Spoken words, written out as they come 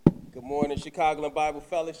Morning, Chicagoland Bible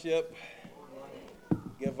Fellowship.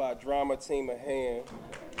 Give our drama team a hand.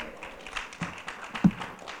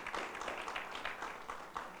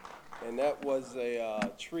 And that was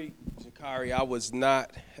a treat, Jakari. I was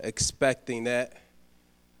not expecting that.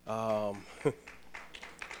 I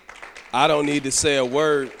don't need to say a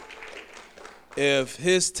word. If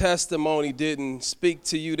his testimony didn't speak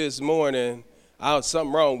to you this morning,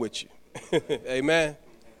 something wrong with you. Amen.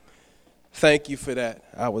 Thank you for that.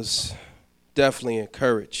 I was definitely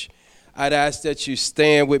encouraged. I'd ask that you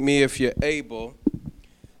stand with me if you're able.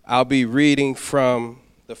 I'll be reading from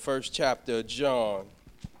the first chapter of John,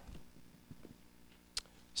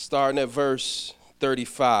 starting at verse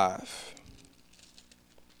 35.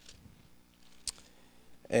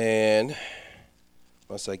 And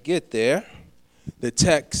once I get there, the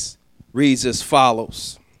text reads as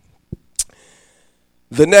follows.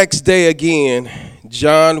 The next day again,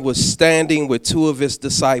 John was standing with two of his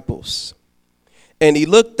disciples, and he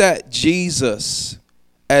looked at Jesus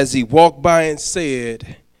as he walked by and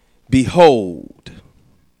said, "Behold,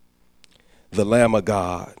 the Lamb of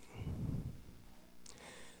God."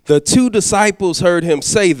 The two disciples heard him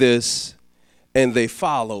say this, and they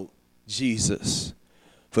followed Jesus.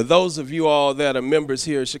 For those of you all that are members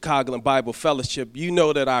here at Chicagoland Bible Fellowship, you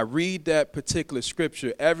know that I read that particular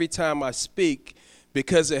scripture every time I speak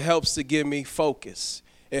because it helps to give me focus.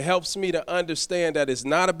 It helps me to understand that it's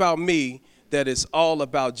not about me, that it's all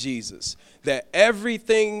about Jesus. That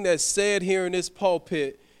everything that's said here in this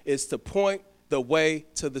pulpit is to point the way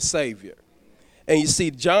to the Savior. And you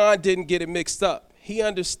see, John didn't get it mixed up. He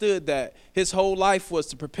understood that his whole life was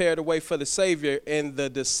to prepare the way for the Savior, and the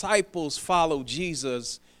disciples followed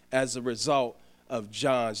Jesus as a result of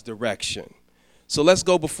John's direction. So let's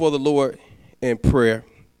go before the Lord in prayer.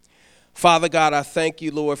 Father God, I thank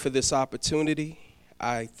you, Lord, for this opportunity.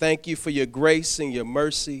 I thank you for your grace and your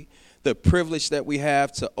mercy, the privilege that we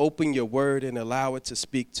have to open your word and allow it to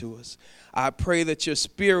speak to us. I pray that your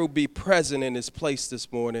spirit will be present in this place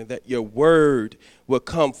this morning, that your word will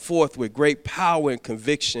come forth with great power and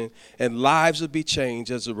conviction, and lives will be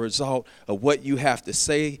changed as a result of what you have to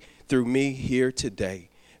say through me here today.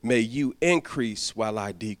 May you increase while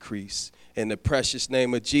I decrease. In the precious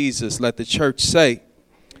name of Jesus, let the church say,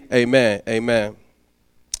 amen, amen.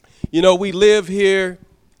 You know, we live here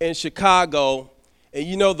in Chicago, and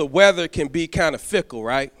you know the weather can be kind of fickle,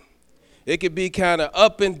 right? It could be kind of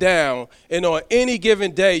up and down, and on any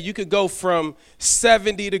given day, you could go from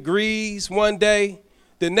 70 degrees one day.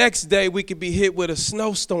 The next day, we could be hit with a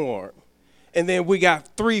snowstorm, and then we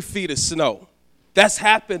got 3 feet of snow. That's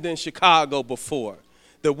happened in Chicago before.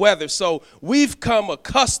 The weather. So we've come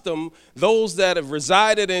accustomed, those that have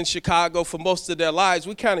resided in Chicago for most of their lives,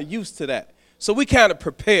 we kind of used to that. So we kind of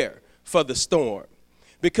prepare for the storm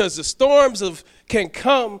because the storms can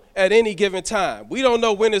come at any given time. We don't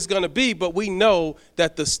know when it's going to be, but we know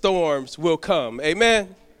that the storms will come.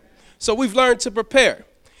 Amen. So we've learned to prepare.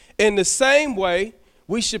 In the same way,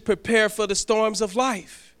 we should prepare for the storms of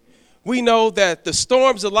life. We know that the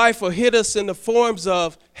storms of life will hit us in the forms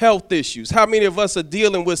of health issues. How many of us are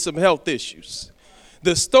dealing with some health issues?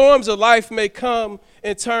 The storms of life may come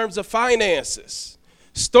in terms of finances.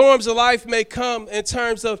 Storms of life may come in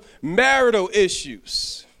terms of marital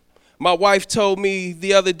issues. My wife told me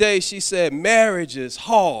the other day, she said, marriage is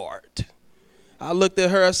hard. I looked at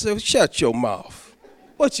her, I said, shut your mouth.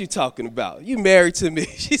 What you talking about? You married to me.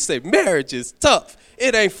 She said, marriage is tough.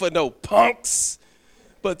 It ain't for no punks.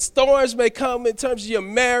 But storms may come in terms of your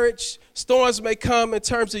marriage. Storms may come in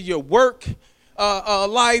terms of your work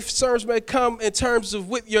life. Storms may come in terms of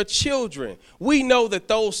with your children. We know that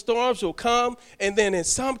those storms will come, and then in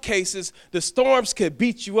some cases, the storms could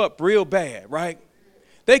beat you up real bad, right?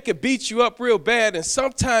 They could beat you up real bad, and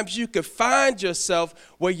sometimes you could find yourself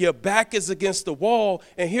where your back is against the wall,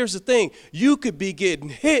 and here's the thing, you could be getting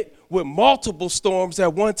hit with multiple storms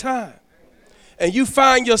at one time. And you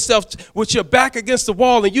find yourself with your back against the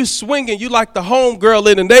wall and you swinging, you like the home girl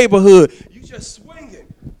in the neighborhood. You just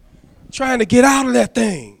swinging, trying to get out of that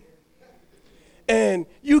thing. And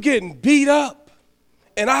you getting beat up.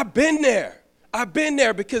 And I've been there.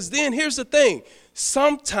 Because then here's the thing.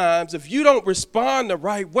 Sometimes if you don't respond the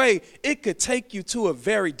right way, it could take you to a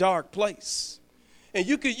very dark place. And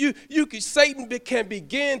Satan can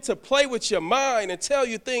begin to play with your mind and tell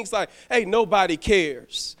you things like, hey, nobody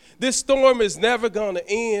cares. This storm is never going to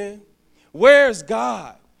end. Where's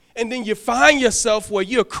God? And then you find yourself where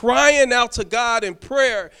you're crying out to God in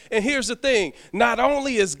prayer. And here's the thing. Not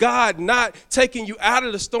only is God not taking you out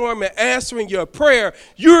of the storm and answering your prayer,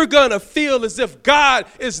 you're going to feel as if God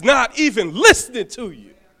is not even listening to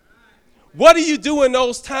you. What do you do in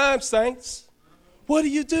those times, saints? What do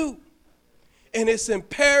you do? And it's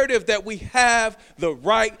imperative that we have the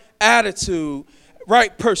right attitude,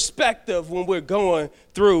 right perspective when we're going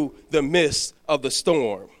through the midst of the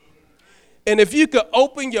storm. And if you could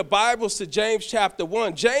open your Bibles to James chapter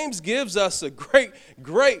 1, James gives us a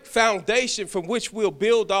great foundation from which we'll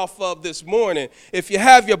build off of this morning. If you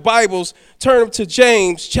have your Bibles, turn them to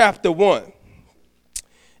James chapter 1.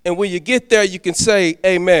 And when you get there, you can say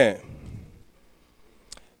amen.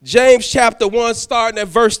 James chapter 1, starting at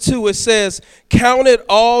verse 2, it says, "Count it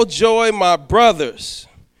all joy, my brothers,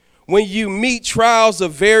 when you meet trials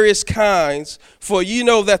of various kinds, for you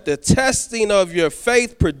know that the testing of your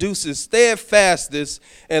faith produces steadfastness,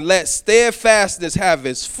 and let steadfastness have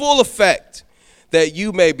its full effect, that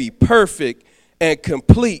you may be perfect and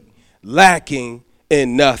complete, lacking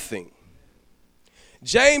in nothing."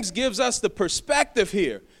 James gives us the perspective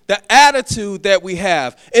here, the attitude that we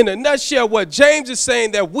have. In a nutshell, what James is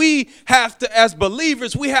saying, that we have to, as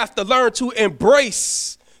believers, we have to learn to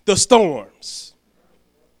embrace the storms.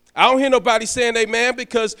 I don't hear nobody saying amen,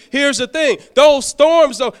 because here's the thing. Those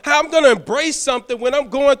storms, though, how I'm going to embrace something when I'm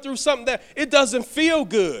going through something that it doesn't feel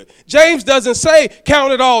good. James doesn't say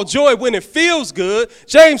count it all joy when it feels good.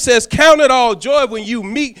 James says count it all joy when you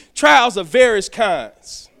meet trials of various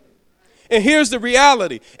kinds. And here's the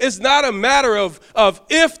reality. It's not a matter of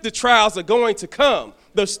if the trials are going to come.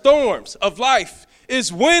 The storms of life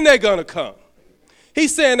is when they're going to come.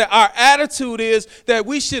 He's saying that our attitude is that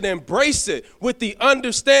we should embrace it with the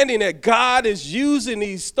understanding that God is using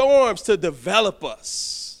these storms to develop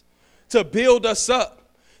us, to build us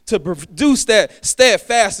up, to produce that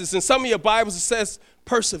steadfastness. In some of your Bibles, it says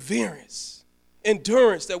perseverance,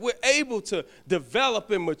 endurance, that we're able to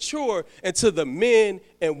develop and mature into the men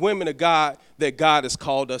and women of God that God has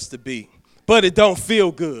called us to be. But it don't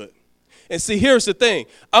feel good. And see, here's the thing.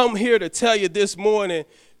 I'm here to tell you this morning,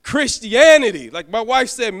 Christianity, like my wife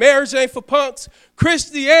said, marriage ain't for punks.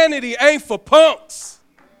 Christianity ain't for punks.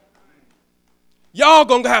 Y'all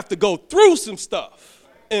gonna have to go through some stuff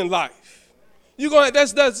in life.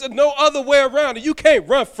 There's no other way around it. You can't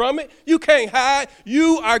run from it. You can't hide.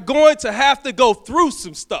 You are going to have to go through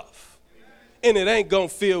some stuff. And it ain't gonna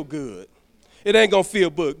feel good. It ain't gonna feel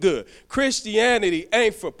good. Christianity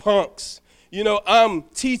ain't for punks. You know, I'm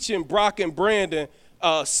teaching Brock and Brandon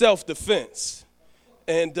self-defense.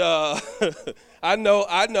 And I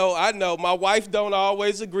know. My wife don't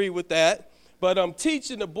always agree with that. But I'm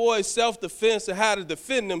teaching the boys self-defense and how to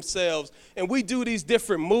defend themselves. And we do these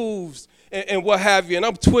different moves and what have you. And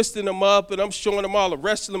I'm twisting them up and I'm showing them all the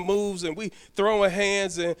wrestling moves. And we throwing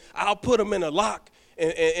hands and I'll put them in a lock.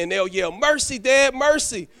 And they'll yell, "Mercy, Dad,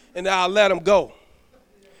 mercy." And I'll let them go.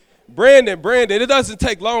 Brandon, it doesn't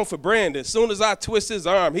take long for Brandon. As soon as I twist his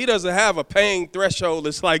arm, he doesn't have a pain threshold.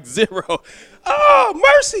 It's like 0. "Oh,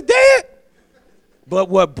 mercy, Dad." But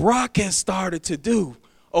what Brock has started to do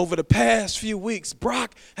over the past few weeks,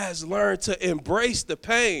 Brock has learned to embrace the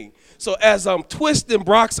pain. So as I'm twisting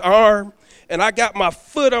Brock's arm, and I got my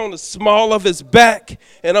foot on the small of his back,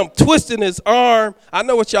 and I'm twisting his arm, I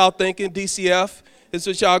know what y'all thinking, DCF is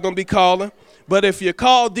what y'all going to be calling. But if you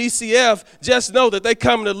call DCF, just know that they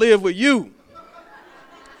coming to live with you.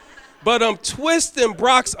 But I'm twisting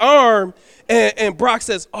Brock's arm, and Brock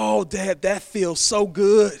says, "Oh, Dad, that feels so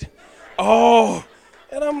good. Oh."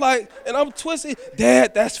 And I'm like, and I'm twisting,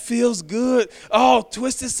 "Dad, that feels good. Oh,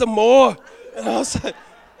 twist it some more." And I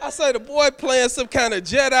say, the boy playing some kind of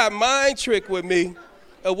Jedi mind trick with me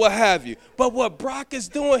or what have you. But what Brock is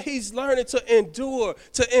doing, he's learning to endure,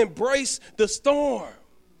 to embrace the storm.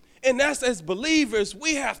 And that's, as believers,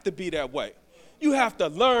 we have to be that way. You have to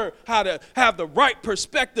learn how to have the right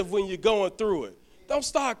perspective when you're going through it. Don't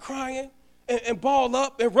start crying and ball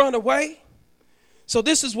up and run away. So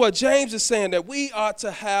this is what James is saying, that we ought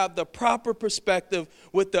to have the proper perspective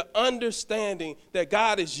with the understanding that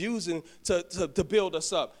God is using to build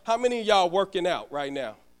us up. How many of y'all working out right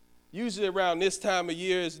now? Usually around this time of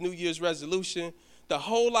year is New Year's resolution. The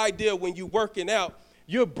whole idea when you're working out,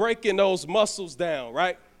 you're breaking those muscles down,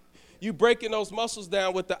 right? You breaking those muscles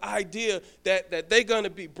down with the idea that they're going to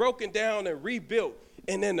be broken down and rebuilt.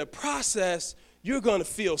 And in the process, you're going to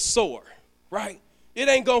feel sore, right? It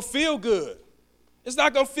ain't going to feel good. It's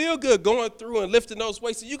not going to feel good going through and lifting those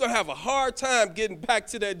weights. So you're going to have a hard time getting back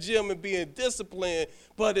to that gym and being disciplined,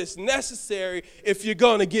 but it's necessary if you're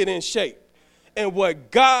going to get in shape. And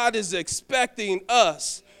what God is expecting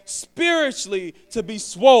us spiritually to be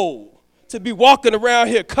swole, to be walking around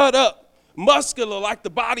here cut up, muscular like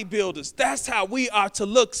the bodybuilders. That's how we are to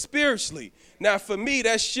look spiritually. Now, for me,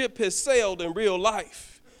 that ship has sailed in real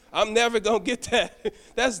life. I'm never going to get that.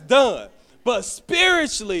 That's done. But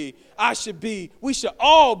spiritually, we should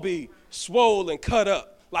all be swole and cut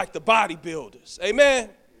up like the bodybuilders. Amen?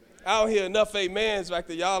 I don't hear enough amens back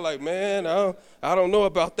there. Y'all like, man, I don't know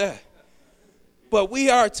about that. But we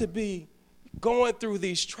are to be going through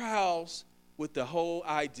these trials with the whole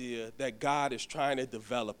idea that God is trying to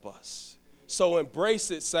develop us. So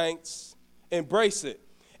embrace it, saints. Embrace it.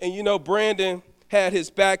 And you know, Brandon had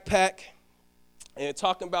his backpack and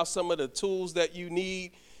talking about some of the tools that you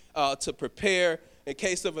need to prepare in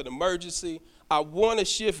case of an emergency. I want to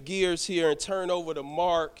shift gears here and turn over to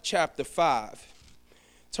Mark chapter 5.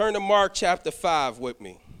 Turn to Mark chapter 5 with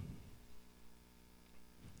me.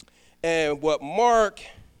 And what Mark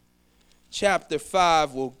chapter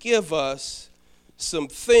 5 will give us some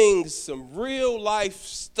things, some real life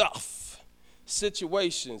stuff,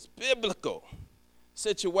 situations, biblical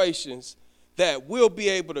situations that we'll be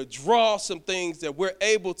able to draw some things that we're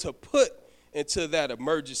able to put into that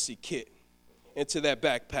emergency kit, into that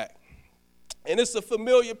backpack. And it's a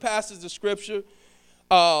familiar passage of scripture.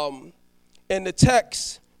 And the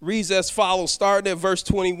text reads as follows, starting at verse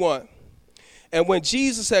 21. And when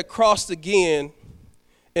Jesus had crossed again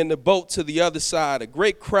in the boat to the other side, a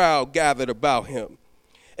great crowd gathered about him,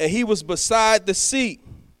 and he was beside the sea.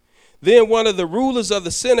 Then one of the rulers of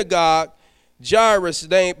the synagogue, Jairus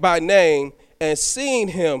by name, and seeing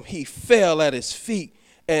him, he fell at his feet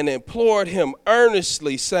and implored him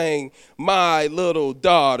earnestly, saying, my little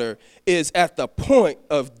daughter is at the point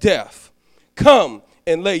of death. Come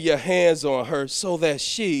and lay your hands on her so that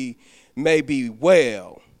she may be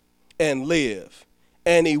well and live.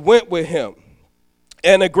 And he went with him.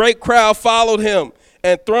 And a great crowd followed him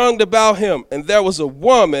and thronged about him. And there was a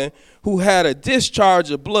woman who had a discharge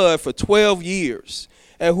of blood for 12 years,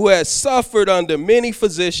 and who had suffered under many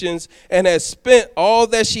physicians, and had spent all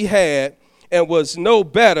that she had, and was no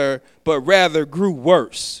better, but rather grew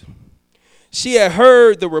worse. She had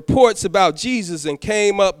heard the reports about Jesus and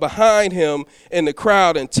came up behind him in the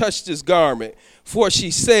crowd and touched his garment. For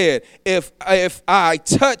she said, if I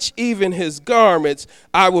touch even his garments,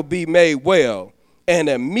 I will be made well. And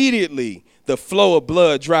immediately the flow of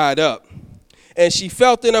blood dried up. And she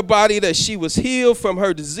felt in her body that she was healed from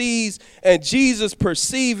her disease. And Jesus,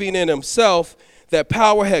 perceiving in himself that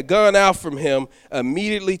power had gone out from him,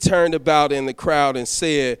 immediately turned about in the crowd and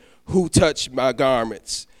said, who touched my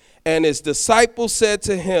garments? And his disciples said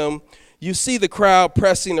to him, you see the crowd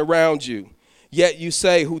pressing around you, yet you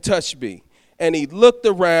say, who touched me? And he looked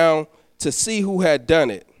around to see who had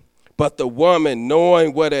done it. But the woman,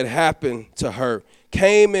 knowing what had happened to her,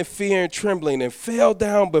 came in fear and trembling and fell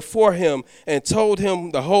down before him and told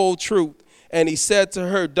him the whole truth. And he said to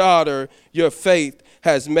her, daughter, your faith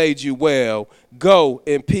has made you well. Go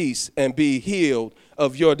in peace and be healed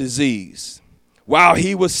of your disease. While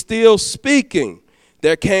he was still speaking,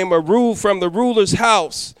 there came a rule from the ruler's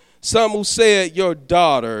house, some who said, your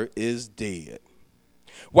daughter is dead.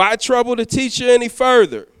 Why trouble the teacher any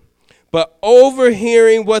further? But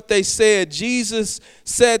overhearing what they said, Jesus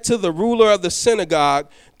said to the ruler of the synagogue,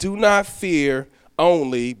 do not fear,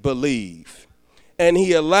 only believe. And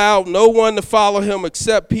he allowed no one to follow him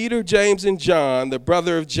except Peter, James, and John, the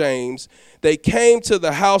brother of James. They came to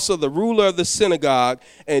the house of the ruler of the synagogue,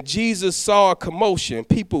 and Jesus saw a commotion,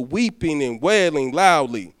 people weeping and wailing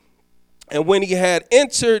loudly. And when he had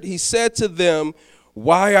entered, he said to them,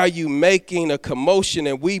 why are you making a commotion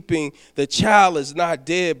and weeping? The child is not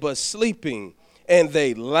dead, but sleeping. And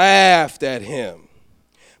they laughed at him.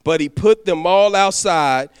 But he put them all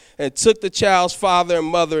outside and took the child's father and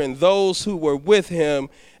mother and those who were with him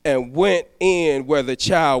and went in where the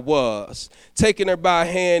child was. Taking her by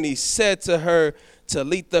hand, he said to her,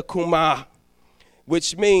 Talitha Kumah,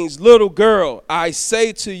 which means, little girl, I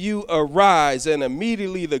say to you, arise. And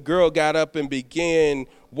immediately the girl got up and began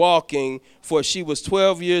walking, for she was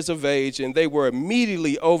 12 years of age, and they were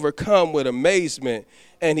immediately overcome with amazement.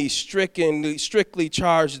 And he strictly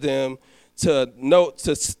charged them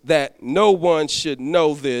that no one should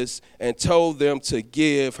know this, and told them to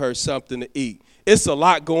give her something to eat. It's a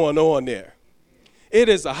lot going on there. It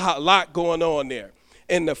is a lot going on there.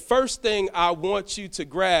 And the first thing I want you to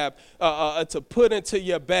grab, to put into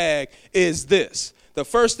your bag is this. The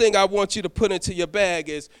first thing I want you to put into your bag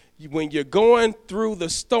is when you're going through the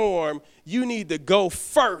storm, you need to go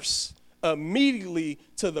first immediately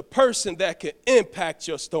to the person that can impact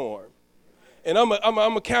your storm. And I'm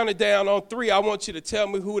going to count it down on 3. I want you to tell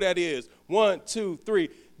me who that is. 1, 2, 3.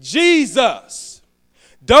 Jesus.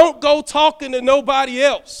 Don't go talking to nobody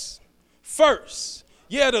else first.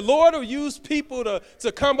 Yeah, the Lord will use people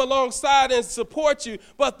to come alongside and support you.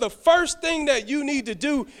 But the first thing that you need to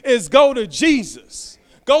do is go to Jesus.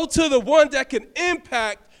 Go to the one that can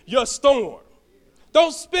impact your storm.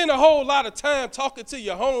 Don't spend a whole lot of time talking to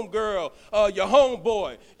your homegirl or your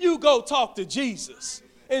homeboy. You go talk to Jesus.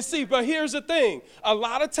 And see, but here's the thing. A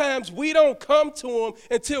lot of times we don't come to him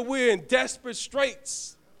until we're in desperate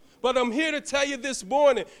straits. But I'm here to tell you this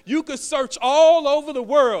morning, you could search all over the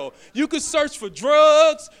world. You could search for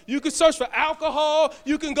drugs. You could search for alcohol.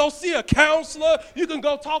 You can go see a counselor. You can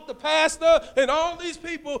go talk to pastor and all these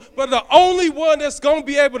people. But the only one that's going to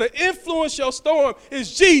be able to influence your storm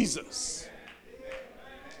is Jesus.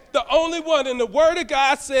 The only one. And the word of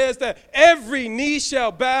God says that every knee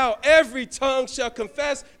shall bow, every tongue shall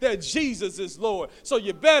confess that Jesus is Lord. So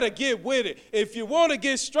you better get with it. If you want to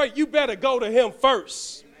get straight, you better go to him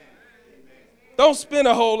first. Don't spend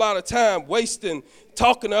a whole lot of time wasting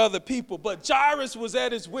talking to other people. But Jairus was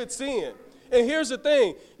at his wit's end. And here's the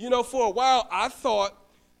thing. For a while, I thought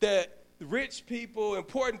that rich people,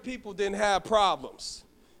 important people didn't have problems.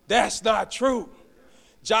 That's not true.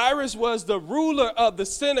 Jairus was the ruler of the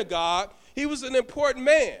synagogue. He was an important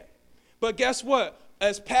man. But guess what?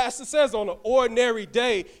 As Pastor says, on an ordinary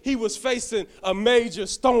day, he was facing a major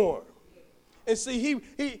storm. And see,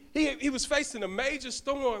 he was facing a major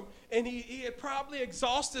storm, and he had probably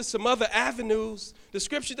exhausted some other avenues. The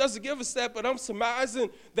scripture doesn't give us that, but I'm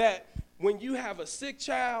surmising that when you have a sick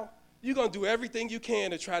child, you're going to do everything you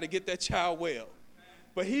can to try to get that child well.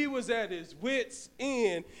 But he was at his wit's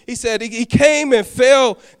end. He said he came and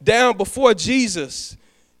fell down before Jesus,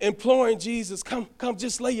 imploring Jesus, come,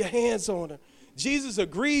 just lay your hands on her. Jesus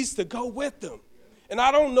agrees to go with them. And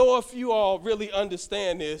I don't know if you all really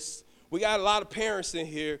understand this. We got a lot of parents in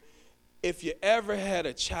here. If you ever had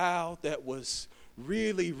a child that was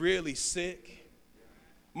really, really sick,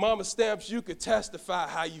 Mama Stamps, you could testify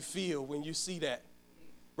how you feel when you see that,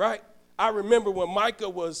 right? I remember when Micah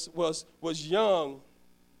was young,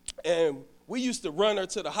 and we used to run her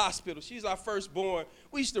to the hospital. She's our firstborn.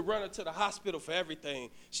 We used to run her to the hospital for everything.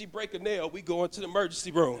 She break a nail, we go into the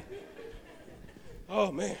emergency room.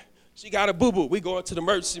 Oh, man, she got a boo-boo. We go into the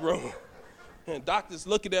emergency room. And doctors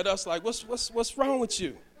looking at us like, what's wrong with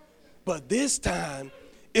you? But this time,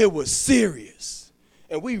 it was serious.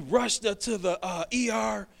 And we rushed her to the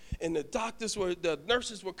ER, and the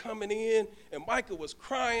nurses were coming in, and Micah was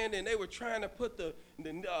crying, and they were trying to put the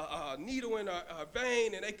needle in her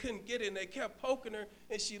vein, and they couldn't get it, and they kept poking her,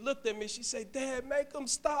 and she looked at me, she said, Dad, make them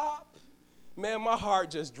stop. Man, my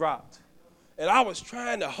heart just dropped. And I was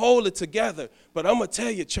trying to hold it together, but I'm going to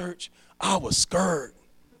tell you, church, I was scared.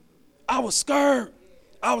 I was scared.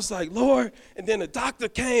 I was like, Lord, and then the doctor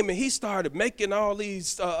came and he started making all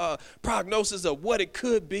these prognoses of what it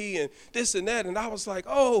could be and this and that, and I was like,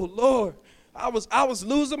 oh, Lord, I was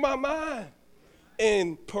losing my mind.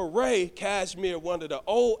 And Paray Cashmere, one of the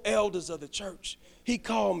old elders of the church, he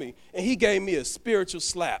called me and he gave me a spiritual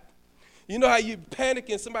slap. You know how you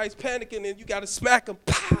panicking, somebody's panicking and you got to smack them,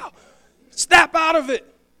 pow, snap out of it.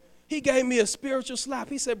 He gave me a spiritual slap.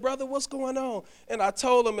 He said, brother, what's going on? And I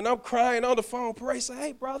told him, and I'm crying on the phone. Paray said,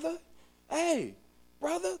 hey, brother,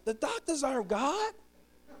 the doctors aren't God.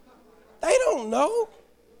 They don't know.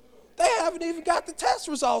 They haven't even got the test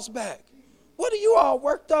results back. What are you all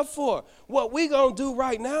worked up for? What we going to do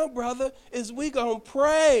right now, brother, is we going to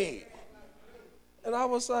pray. And I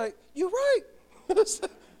was like, you're right.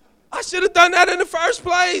 I should have done that in the first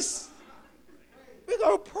place. We're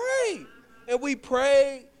going to pray. And we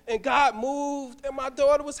prayed. And God moved, and my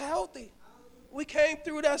daughter was healthy. We came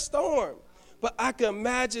through that storm. But I can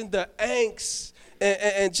imagine the angst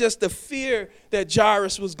and just the fear that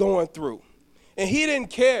Jairus was going through. And he didn't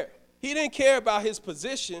care. He didn't care about his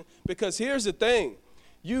position, because here's the thing.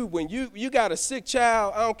 When you got a sick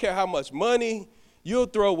child, I don't care how much money, you'll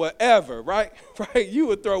throw whatever, right? Right? You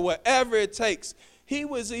would throw whatever it takes. He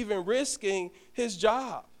was even risking his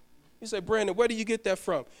job. You say, Brandon, where do you get that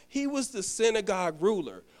from? He was the synagogue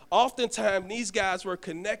ruler. Oftentimes, these guys were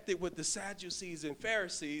connected with the Sadducees and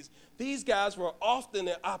Pharisees. These guys were often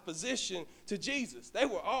in opposition to Jesus. They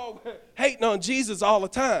were all hating on Jesus all the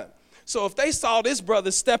time. So if they saw this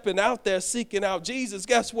brother stepping out there seeking out Jesus,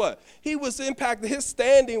 guess what? He was impacted. His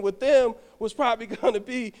standing with them was probably going to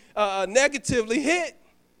be negatively hit.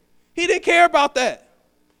 He didn't care about that.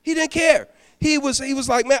 He didn't care. He was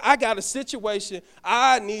like, man, I got a situation.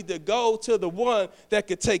 I need to go to the one that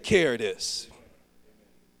could take care of this.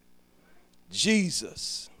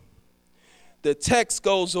 Jesus. The text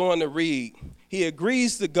goes on to read, he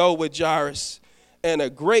agrees to go with Jairus, and a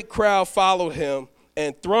great crowd followed him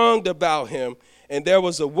and thronged about him. And there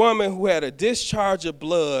was a woman who had a discharge of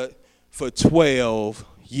blood for 12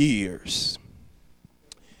 years.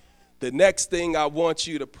 The next thing I want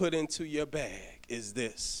you to put into your bag is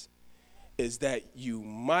this, is that you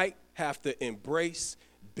might have to embrace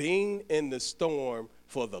being in the storm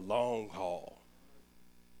for the long haul.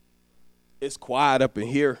 It's quiet up in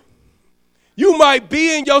here. You might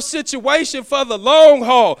be in your situation for the long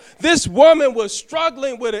haul. This woman was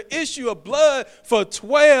struggling with an issue of blood for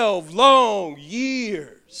 12 long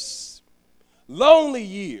years. Lonely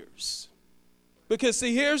years. Because,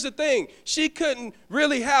 see, here's the thing. She couldn't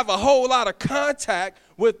really have a whole lot of contact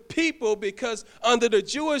with people because under the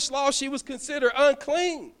Jewish law, she was considered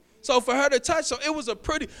unclean. So for her to touch, so it was a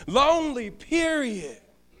pretty lonely period.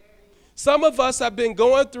 Some of us have been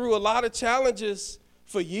going through a lot of challenges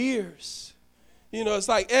for years. You know, it's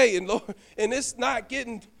like, hey, and Lord, and it's not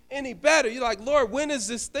getting any better. You're like, Lord, when is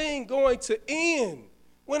this thing going to end?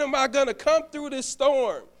 When am I going to come through this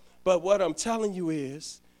storm? But what I'm telling you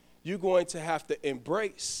is you're going to have to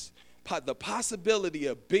embrace the possibility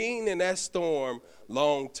of being in that storm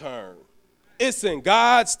long term. It's in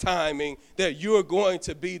God's timing that you're going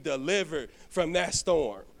to be delivered from that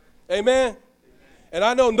storm. Amen? And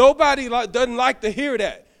I know nobody doesn't like to hear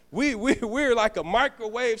that. We're like a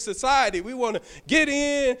microwave society. We want to get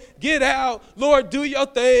in, get out. Lord, do your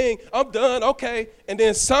thing. I'm done. Okay. And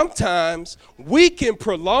then sometimes we can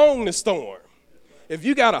prolong the storm. If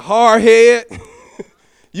you got a hard head,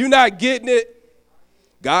 you're not getting it,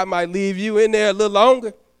 God might leave you in there a little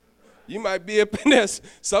longer. You might be up in there.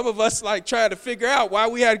 Some of us like trying to figure out why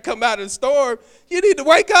we had to come out of the storm. You need to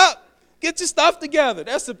wake up. Get your stuff together.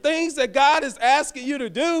 That's some things that God is asking you to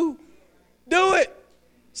do. Do it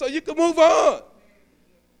so you can move on.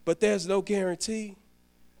 But there's no guarantee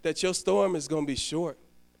that your storm is going to be short.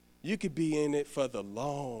 You could be in it for the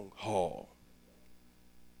long haul.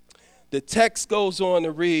 The text goes on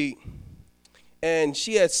to read, and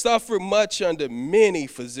she had suffered much under many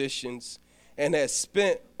physicians and had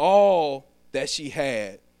spent all that she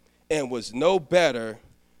had and was no better,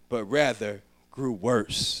 but rather grew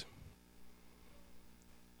worse.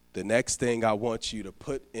 The next thing I want you to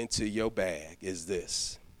put into your bag is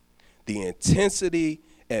this. The intensity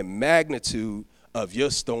and magnitude of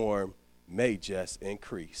your storm may just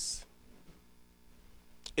increase.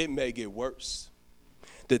 It may get worse.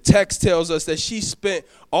 The text tells us that she spent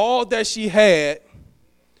all that she had,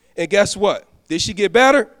 and guess what? Did she get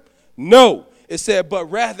better? No. It said, but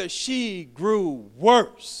rather she grew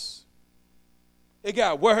worse. It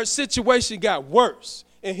got worse. Her situation got worse.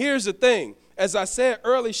 And here's the thing. As I said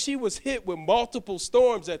earlier, she was hit with multiple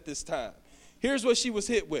storms at this time. Here's what she was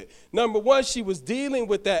hit with. Number one, she was dealing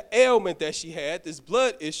with that ailment that she had, this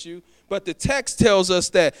blood issue. But the text tells us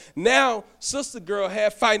that now Sister Girl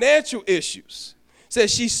had financial issues. It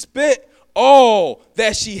says she spent all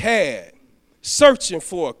that she had searching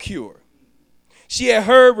for a cure. She had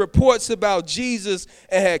heard reports about Jesus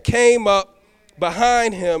and had came up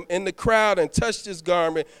behind him in the crowd and touched his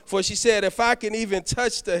garment. For she said, if I can even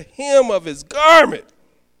touch the hem of his garment,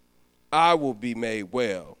 I will be made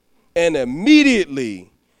well. And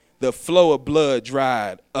immediately the flow of blood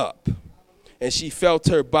dried up. And she felt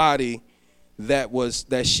her body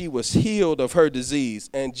that she was healed of her disease.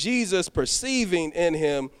 And Jesus, perceiving in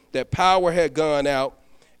him that power had gone out,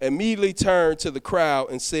 immediately turned to the crowd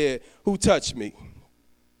and said, who touched me?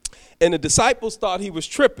 And the disciples thought he was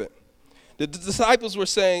tripping. The disciples were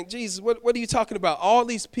saying, Jesus, what are you talking about? All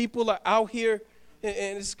these people are out here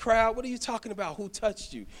in this crowd. What are you talking about? Who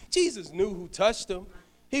touched you? Jesus knew who touched him.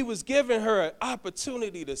 He was giving her an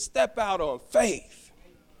opportunity to step out on faith.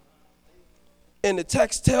 And the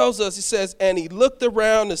text tells us, it says, and he looked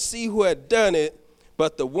around to see who had done it,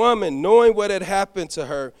 but the woman, knowing what had happened to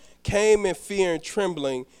her, came in fear and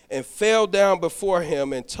trembling and fell down before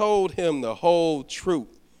him and told him the whole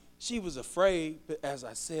truth. She was afraid, but as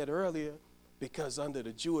I said earlier, because under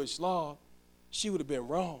the Jewish law, she would have been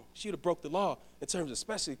wrong. She would have broke the law in terms of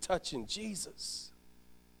especially touching Jesus.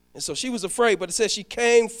 And so she was afraid, but it says she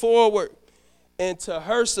came forward, and to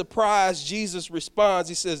her surprise, Jesus responds.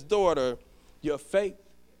 He says, daughter, your faith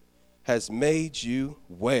has made you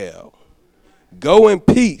well. Go in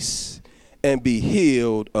peace and be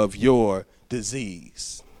healed of your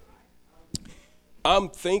disease. I'm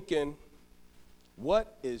thinking,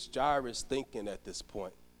 what is Jairus thinking at this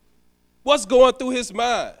point? What's going through his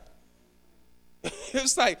mind?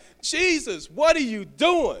 It's like, Jesus, what are you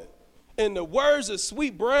doing? In the words of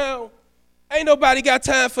Sweet Brown, ain't nobody got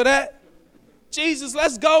time for that. Jesus,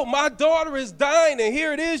 let's go. My daughter is dying, and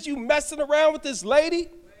here it is, you messing around with this lady.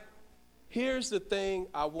 Here's the thing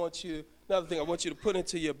another thing I want you to put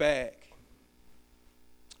into your bag.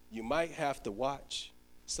 You might have to watch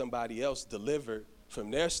somebody else delivered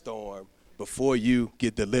from their storm before you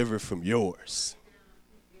get delivered from yours.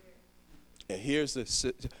 And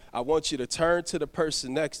I want you to turn to the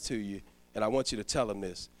person next to you, and I want you to tell them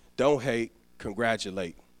this. Don't hate,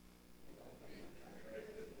 congratulate.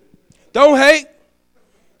 Don't hate.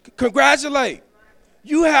 Congratulate.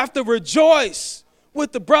 You have to rejoice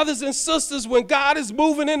with the brothers and sisters when God is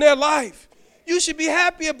moving in their life. You should be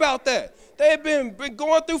happy about that. They've been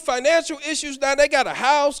going through financial issues. Now they got a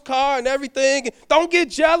house, car, and everything. Don't get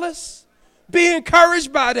jealous. Be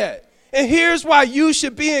encouraged by that. And here's why you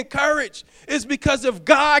should be encouraged. It's because if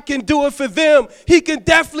God can do it for them, he can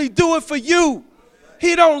definitely do it for you.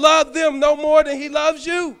 He don't love them no more than he loves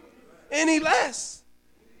you, any less.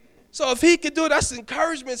 So if he can do it, that's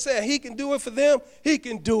encouragement saying he can do it for them, he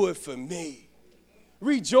can do it for me.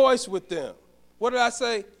 Rejoice with them. What did I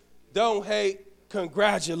say? Don't hate,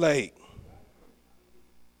 congratulate.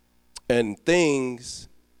 And things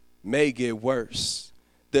may get worse.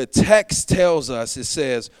 The text tells us, it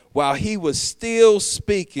says, while he was still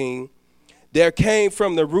speaking, there came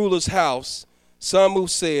from the ruler's house some who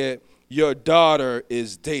said, your daughter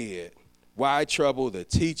is dead. Why trouble the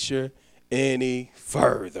teacher any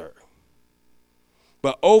further?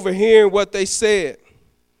 But overhearing what they said,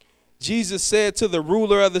 Jesus said to the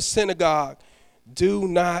ruler of the synagogue, do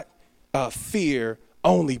not fear,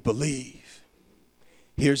 only believe.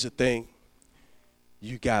 Here's the thing.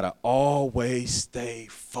 You got to always stay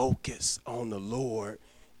focused on the Lord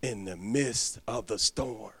in the midst of the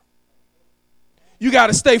storm. You got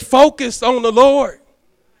to stay focused on the Lord.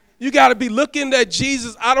 You got to be looking at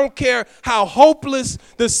Jesus. I don't care how hopeless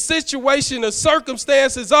the situation, the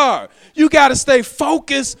circumstances are. You got to stay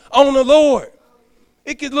focused on the Lord.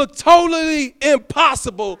 It could look totally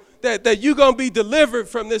impossible that you're going to be delivered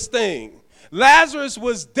from this thing. Lazarus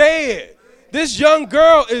was dead. This young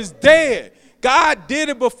girl is dead. God did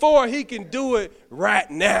it before. He can do it right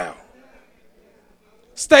now.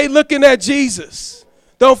 Stay looking at Jesus.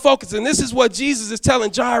 Don't focus. And this is what Jesus is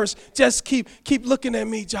telling Jairus. Just keep looking at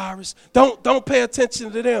me, Jairus. Don't pay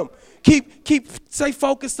attention to them. Stay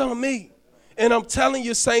focused on me. And I'm telling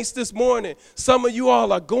you, saints, this morning, some of you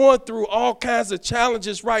all are going through all kinds of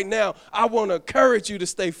challenges right now. I want to encourage you to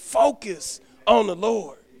stay focused on the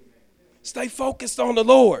Lord. Stay focused on the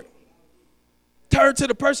Lord. Turn to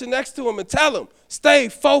the person next to him and tell him, stay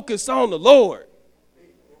focused on the Lord.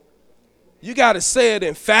 You got to say it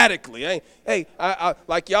emphatically. Hey, I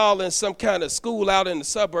like y'all in some kind of school out in the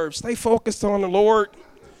suburbs, stay focused on the Lord.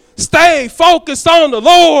 Stay focused on the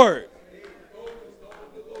Lord.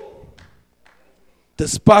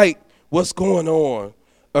 Despite what's going on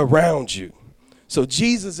around you. So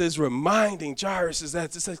Jesus is reminding Jairus is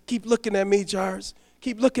that it says, keep looking at me, Jairus.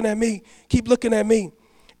 Keep looking at me. Keep looking at me.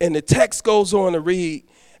 And the text goes on to read,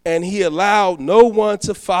 and he allowed no one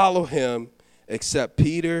to follow him except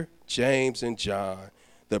Peter, James, and John,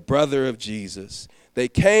 the brother of Jesus. They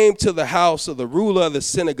came to the house of the ruler of the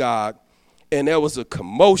synagogue, and there was a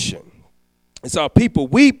commotion. And saw people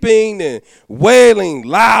weeping and wailing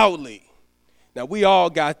loudly. Now, we all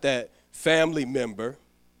got that family member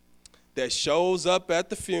that shows up at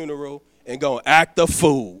the funeral and gonna act a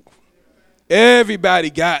fool. Everybody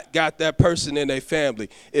got that person in their family.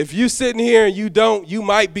 If you sitting here and you don't, you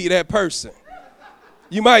might be that person.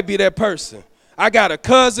 You might be that person. I got a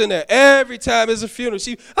cousin that every time there's a funeral,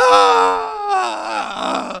 she,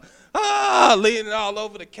 leaning all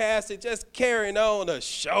over the casket, just carrying on a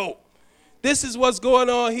show. This is what's going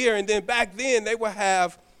on here. And then back then, they would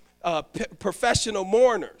have professional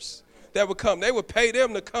mourners that would come. They would pay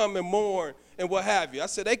them to come and mourn and what have you. I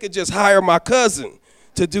said they could just hire my cousin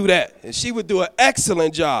to do that, and she would do an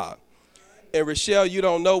excellent job. And Rochelle, you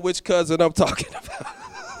don't know which cousin I'm talking about.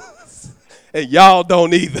 And y'all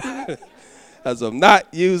don't either, as I'm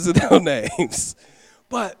not using their names.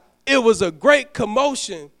 But it was a great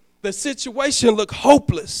commotion. The situation looked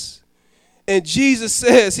hopeless. And Jesus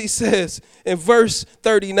says, he says in verse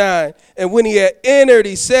 39, and when he had entered,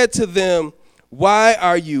 he said to them, why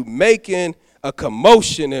are you making a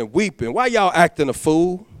commotion and weeping? Why y'all acting a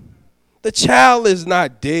fool? The child is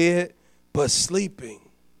not dead, but sleeping.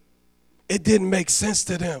 It didn't make sense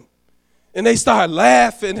to them. And they started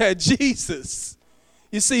laughing at Jesus.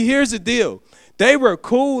 You see, here's the deal. They were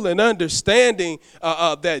cool and understanding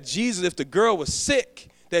that Jesus, if the girl was sick,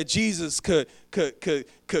 that Jesus could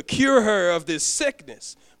cure her of this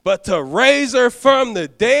sickness. But to raise her from the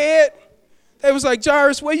dead, they was like,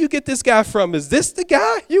 Jairus, where you get this guy from? Is this the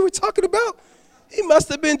guy you were talking about? He must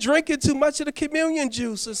have been drinking too much of the communion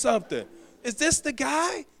juice or something. Is this the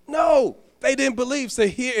guy? No, they didn't believe. So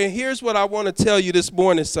here's what I want to tell you this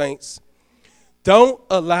morning, saints. Don't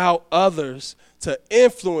allow others to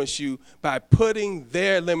influence you by putting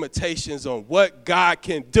their limitations on what God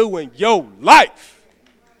can do in your life.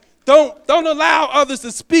 Don't allow others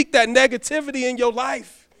to speak that negativity in your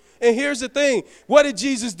life. And here's the thing. What did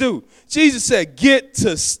Jesus do? Jesus said, get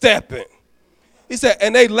to stepping. He said,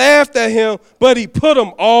 and they laughed at him, but he put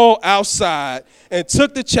them all outside and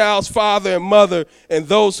took the child's father and mother and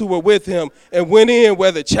those who were with him and went in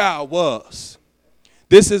where the child was.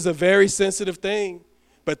 This is a very sensitive thing,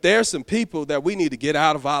 but there are some people that we need to get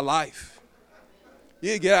out of our life.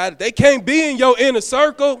 You get out. They can't be in your inner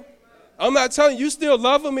circle. I'm not telling you still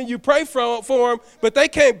love them and you pray for them, but they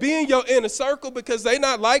can't be in your inner circle because they're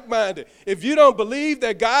not like-minded. If you don't believe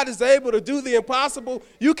that God is able to do the impossible,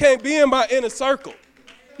 you can't be in my inner circle.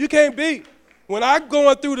 You can't be. When I'm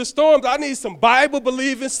going through the storms, I need some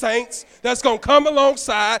Bible-believing saints that's going to come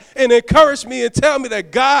alongside and encourage me and tell me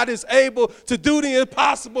that God is able to do the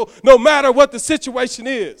impossible no matter what the situation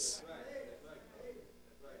is.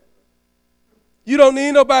 You don't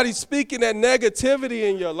need nobody speaking that negativity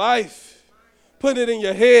in your life. Put it in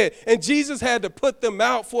your head. And Jesus had to put them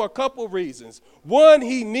out for a couple reasons. One,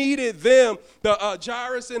 he needed them,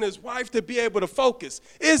 Jairus and his wife, to be able to focus.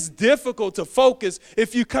 It's difficult to focus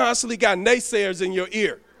if you constantly got naysayers in your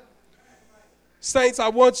ear. Saints, I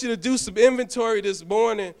want you to do some inventory this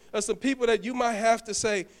morning of some people that you might have to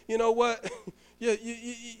say, you know what, y'all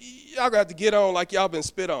got to have to get on like y'all been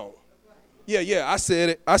spit on. Yeah, I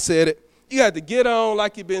said it. You got to get on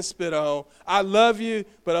like you've been spit on. I love you,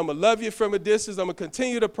 but I'm going to love you from a distance. I'm going to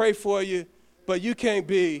continue to pray for you, but you can't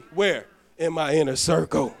be where? In my inner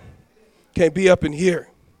circle. Can't be up in here.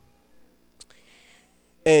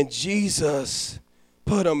 And Jesus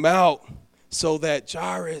put him out so that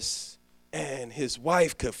Jairus and his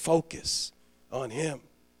wife could focus on him.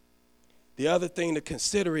 The other thing to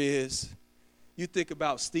consider is, you think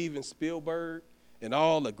about Steven Spielberg and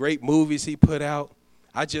all the great movies he put out.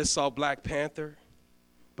 I just saw Black Panther,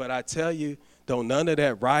 but I tell you, don't none of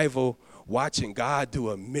that rival watching God do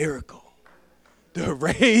a miracle, to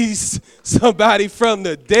raise somebody from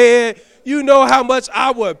the dead. You know how much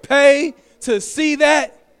I would pay to see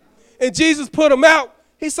that? And Jesus put them out.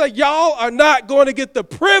 He said, y'all are not going to get the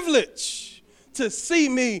privilege to see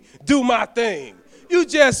me do my thing. You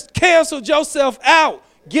just canceled yourself out.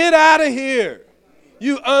 Get out of here.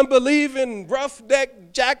 You unbelieving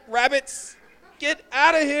roughneck jackrabbits. Get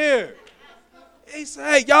out of here. He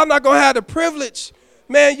said, hey, y'all not going to have the privilege.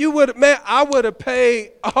 Man, I would have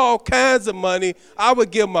paid all kinds of money. I would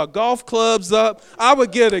give my golf clubs up. I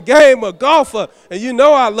would get a game of golf up. And you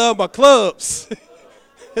know I love my clubs.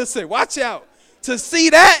 He said, watch out. To see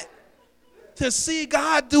that, to see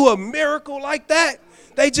God do a miracle like that,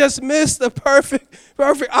 they just missed the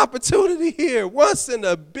perfect opportunity here. Once in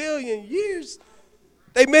a billion years,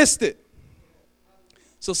 they missed it.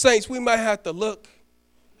 So, saints, we might have to look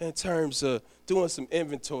in terms of doing some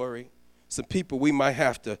inventory, some people we might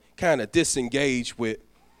have to kind of disengage with.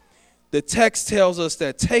 The text tells us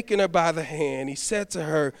that taking her by the hand, he said to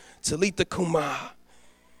her, Talitha Kumah,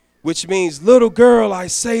 which means, little girl, I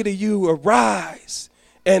say to you, arise.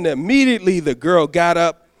 And immediately the girl got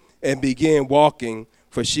up and began walking,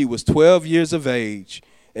 for she was 12 years of age.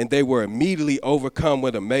 And they were immediately overcome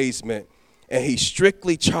with amazement. And he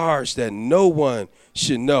strictly charged that no one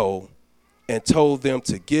should know and told them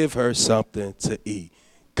to give her something to eat.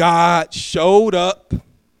 God showed up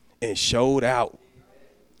and showed out.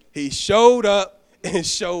 He showed up and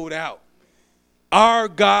showed out. Our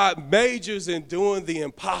God majors in doing the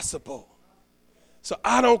impossible. So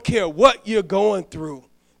I don't care what you're going through,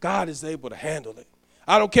 God is able to handle it.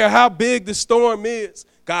 I don't care how big the storm is,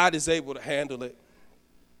 God is able to handle it.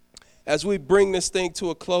 As we bring this thing to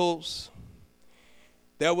a close,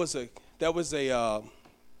 there was a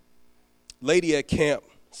lady at Camp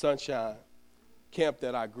Sunshine, camp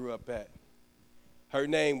that I grew up at. Her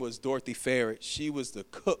name was Dorothy Farrett. She was the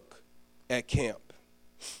cook at camp.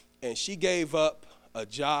 And she gave up a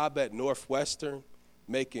job at Northwestern,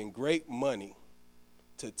 making great money,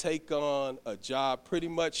 to take on a job. Pretty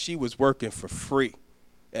much she was working for free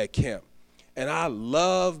at camp. And I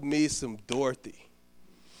love me some Dorothy.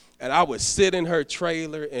 And I would sit in her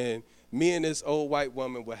trailer, and me and this old white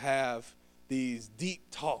woman would have these deep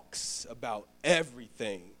talks about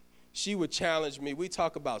everything. She would challenge me. We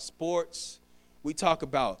talk about sports. We talk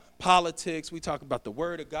about politics. We talk about the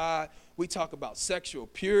Word of God. We talk about sexual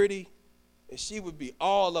purity. And she would be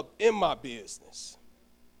all up in my business.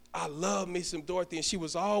 I love me some Dorothy, and she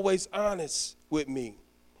was always honest with me.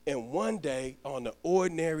 And one day, on an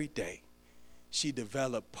ordinary day, she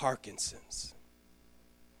developed Parkinson's.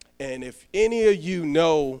 And if any of you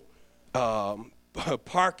know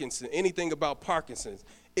Parkinson, anything about Parkinson's,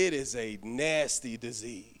 it is a nasty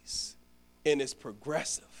disease, and it's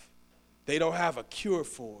progressive. They don't have a cure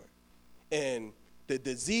for it. And the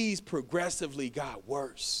disease progressively got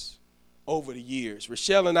worse over the years.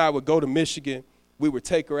 Rochelle and I would go to Michigan. We would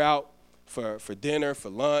take her out for dinner, for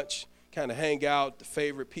lunch, kind of hang out, the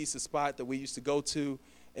favorite pizza spot that we used to go to,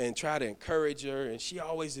 and try to encourage her, and she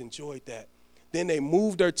always enjoyed that. Then they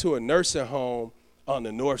moved her to a nursing home on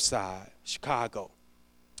the north side, Chicago.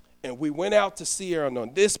 And we went out to see her, and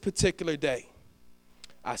on this particular day,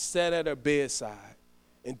 I sat at her bedside,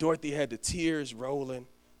 and Dorothy had the tears rolling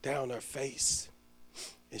down her face.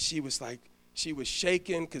 And she was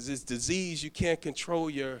shaking because it's disease, you can't control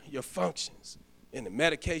your functions. And the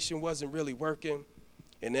medication wasn't really working.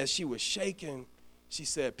 And as she was shaking, she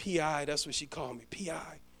said, P.I., that's what she called me,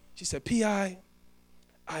 P.I. She said, P.I.,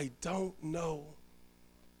 I don't know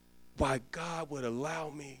why God would allow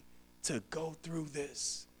me to go through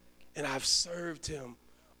this. And I've served him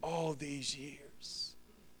all these years.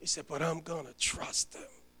 He said, but I'm going to trust him.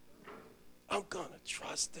 I'm going to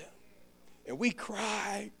trust him. And we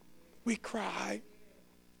cried. We cried,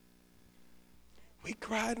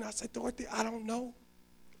 and I said, Dorothy, I don't know.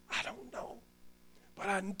 But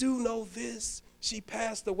I do know this. She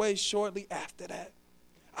passed away shortly after that.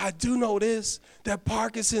 I do know this, that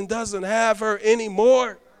Parkinson doesn't have her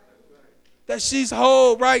anymore, that she's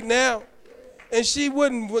whole right now. And she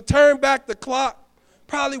would turn back the clock,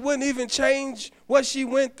 probably wouldn't even change what she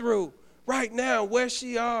went through right now, where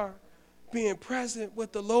she are, being present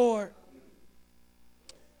with the Lord.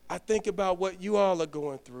 I think about what you all are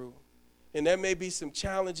going through. And there may be some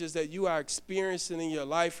challenges that you are experiencing in your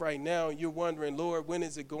life right now. And you're wondering, Lord, when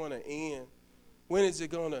is it going to end? When is it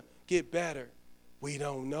going to get better? We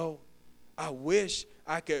don't know. I wish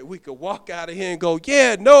we could walk out of here and go,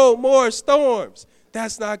 yeah, no more storms.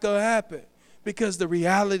 That's not going to happen. Because the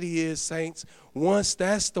reality is, saints, once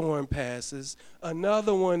that storm passes,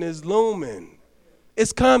 another one is looming.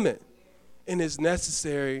 It's coming. And it's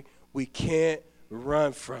necessary. We can't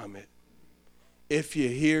run from it. If you're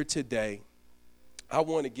here today, I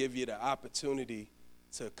want to give you the opportunity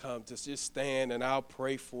to come, to just stand, and I'll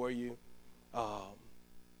pray for you,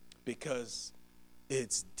 because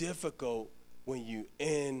it's difficult when you're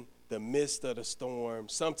in the midst of the storm.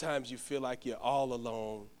 Sometimes you feel like you're all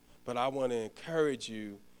alone, but I want to encourage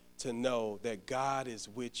you to know that God is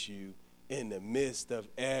with you in the midst of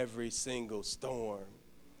every single storm.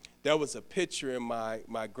 There was a picture in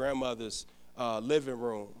my grandmother's living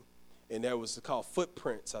room, and there was called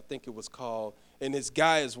Footprints, I think it was called. And this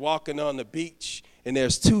guy is walking on the beach, and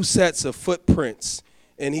there's two sets of footprints.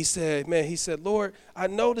 And he said, Lord, I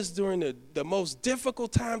noticed during the most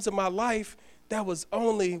difficult times of my life, there was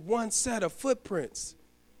only one set of footprints.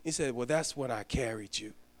 He said, well, that's when I carried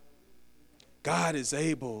you. God is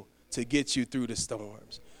able to get you through the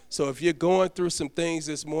storms. So if you're going through some things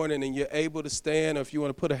this morning and you're able to stand, or if you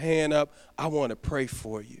want to put a hand up, I want to pray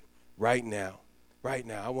for you right now. Right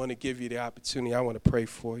now, I want to give you the opportunity. I want to pray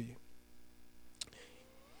for you.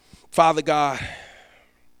 Father God,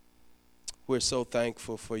 we're so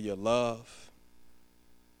thankful for your love,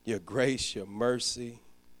 your grace, your mercy.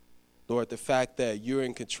 Lord, the fact that you're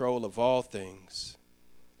in control of all things.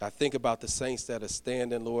 I think about the saints that are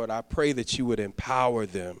standing, Lord. I pray that you would empower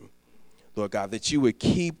them, Lord God, that you would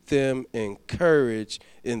keep them encouraged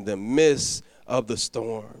in the midst of the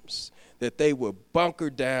storms, that they would bunker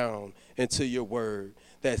down into your word,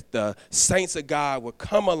 that the saints of God would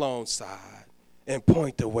come alongside and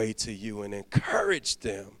point the way to you and encourage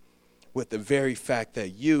them with the very fact that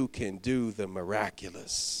you can do the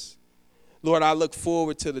miraculous. Lord, I look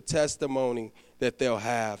forward to the testimony that they'll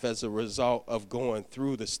have as a result of going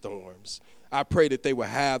through the storms. I pray that they will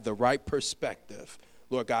have the right perspective,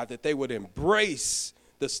 Lord God, that they would embrace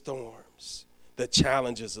the storms, the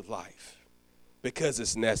challenges of life, because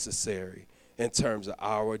it's necessary in terms of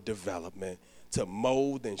our development to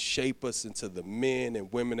mold and shape us into the men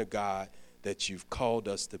and women of God that you've called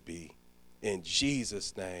us to be. In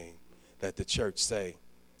Jesus' name, let the church say,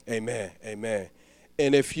 amen, amen.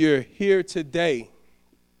 And if you're here today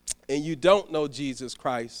and you don't know Jesus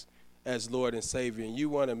Christ as Lord and Savior, and you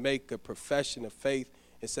want to make a profession of faith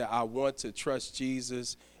and say, I want to trust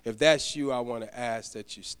Jesus, if that's you, I want to ask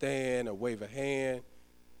that you stand or wave a hand.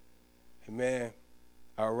 Amen.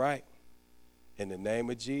 All right. In the name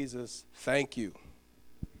of Jesus, thank you.